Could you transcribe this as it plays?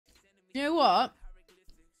You know what?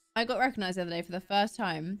 I got recognized the other day for the first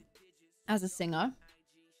time as a singer,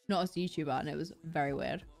 not as a YouTuber, and it was very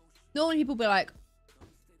weird. Normally people be like,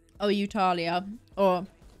 oh, you Talia, or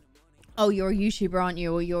oh, you're a YouTuber, aren't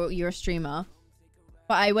you? Or you're a streamer.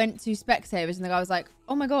 But I went to Specsavers and the guy was like,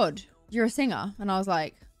 oh my God, you're a singer. And I was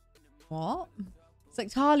like, what? It's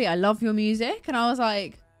like, Talia, I love your music. And I was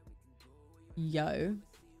like, yo,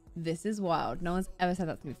 this is wild. No one's ever said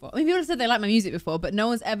that to me before. I mean, people have said they like my music before, but no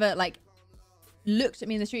one's ever like looked at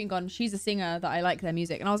me in the street and gone, she's a singer that I like their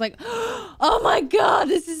music. And I was like, oh my God,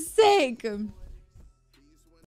 this is sick.